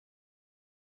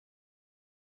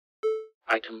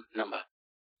Item Number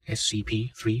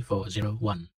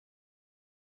SCP-3401.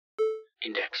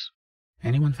 Index.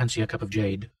 Anyone fancy a cup of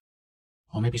jade?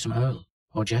 Or maybe some earl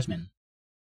or jasmine?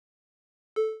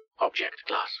 Object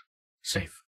Class.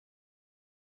 Safe.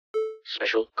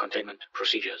 Special Containment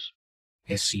Procedures.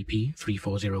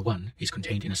 SCP-3401 is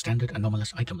contained in a standard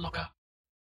anomalous item locker.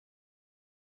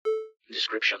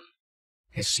 Description.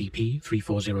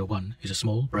 SCP-3401 is a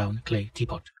small brown clay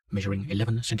teapot measuring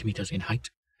 11 centimeters in height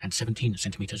and 17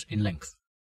 centimeters in length.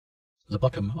 The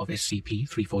bottom of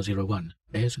SCP-3401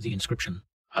 bears the inscription,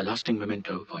 "A lasting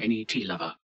memento for any tea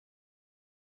lover."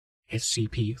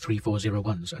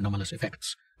 SCP-3401's anomalous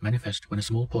effects manifest when a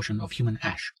small portion of human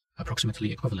ash,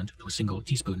 approximately equivalent to a single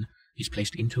teaspoon, is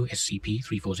placed into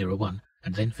SCP-3401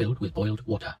 and then filled with boiled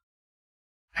water.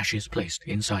 Ashes placed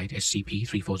inside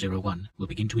SCP-3401 will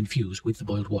begin to infuse with the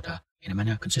boiled water in a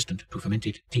manner consistent to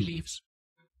fermented tea leaves.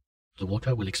 The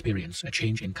water will experience a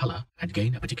change in color and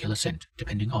gain a particular scent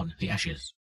depending on the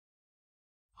ashes.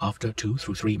 After 2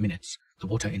 through 3 minutes, the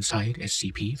water inside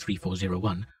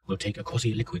SCP-3401 will take a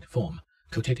quasi-liquid form,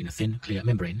 coated in a thin, clear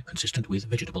membrane consistent with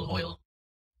vegetable oil.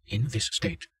 In this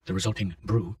state, the resulting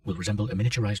brew will resemble a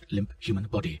miniaturized limp human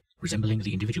body, resembling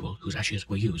the individual whose ashes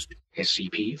were used.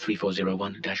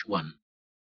 SCP-3401-1.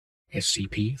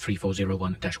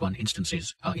 SCP-3401-1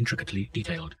 instances are intricately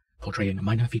detailed, portraying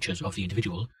minor features of the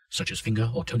individual, such as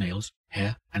finger or toenails,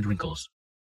 hair, and wrinkles.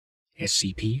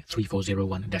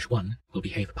 SCP-3401-1 will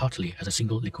behave partly as a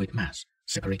single liquid mass,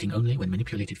 separating only when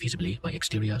manipulated feasibly by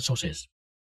exterior sources.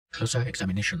 Closer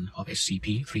examination of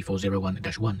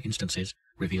SCP-3401-1 instances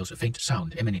reveals a faint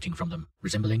sound emanating from them,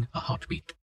 resembling a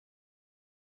heartbeat.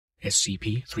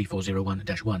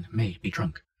 SCP-3401-1 may be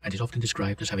drunk, and is often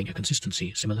described as having a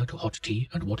consistency similar to hot tea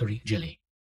and watery jelly.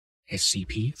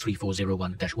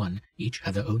 SCP-3401-1 each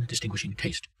have their own distinguishing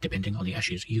taste, depending on the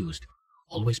ashes used,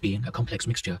 always being a complex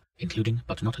mixture, including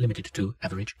but not limited to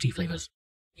average tea flavors.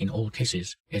 In all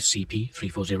cases,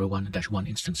 SCP-3401-1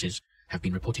 instances have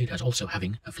been reported as also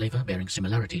having a flavor bearing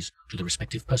similarities to the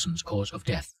respective person's cause of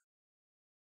death.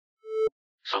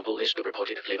 Sample list of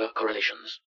reported flavor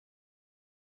correlations.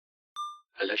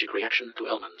 Allergic reaction to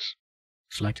almonds.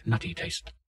 Slight nutty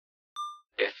taste.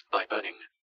 Death by burning.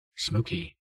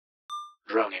 Smoky.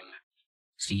 Drowning.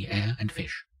 Sea air and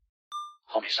fish.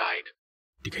 Homicide.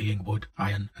 Decaying wood,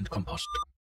 iron, and compost.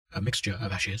 A mixture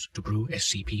of ashes to brew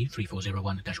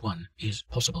SCP-3401-1 is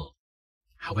possible.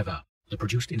 However, the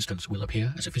produced instance will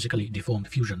appear as a physically deformed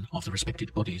fusion of the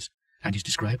respected bodies, and is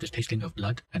described as tasting of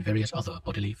blood and various other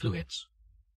bodily fluids.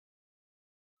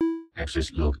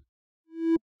 Access log.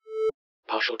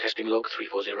 Partial testing log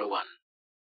 3401.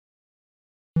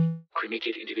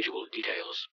 Cremated individual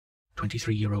details.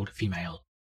 23-year-old female.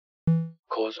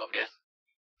 Cause of death.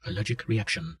 Allergic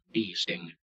reaction, bee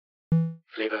sting.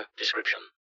 Flavor description.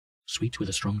 Sweet with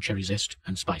a strong cherry zest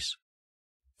and spice.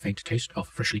 Faint taste of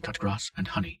freshly cut grass and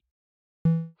honey.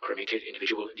 Cremated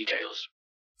individual details.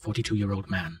 42-year-old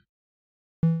man.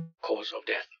 Cause of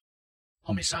death.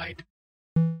 Homicide.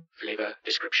 Flavor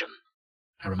description.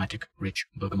 Aromatic, rich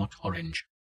bergamot orange.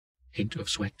 Hint of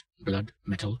sweat, blood,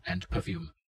 metal, and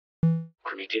perfume.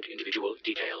 Cremated individual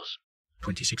details.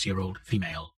 26-year-old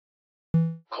female.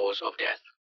 Cause of death.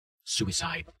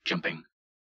 Suicide, jumping.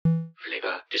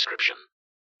 Flavor description.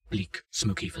 Bleak,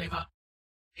 smoky flavor.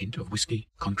 Hint of whiskey,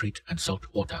 concrete, and salt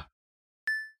water.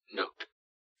 Note.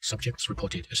 Subjects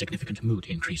reported a significant mood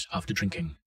increase after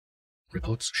drinking.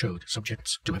 Reports showed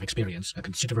subjects to have experienced a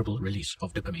considerable release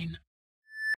of dopamine.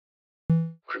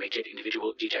 Cremated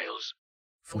individual details.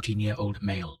 14-year-old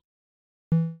male.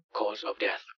 Cause of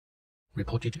death.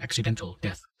 Reported accidental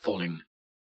death, falling.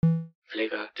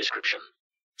 Flavor description.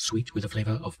 Sweet with a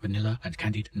flavor of vanilla and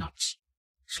candied nuts.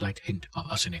 Slight hint of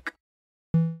arsenic.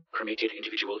 Cremated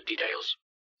individual details.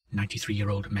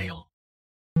 93-year-old male.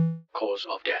 Cause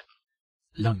of death.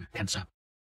 Lung cancer.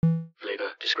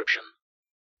 Flavor description.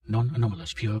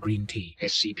 Non-anomalous pure green tea.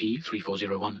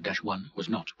 SCP-3401-1 was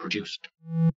not produced.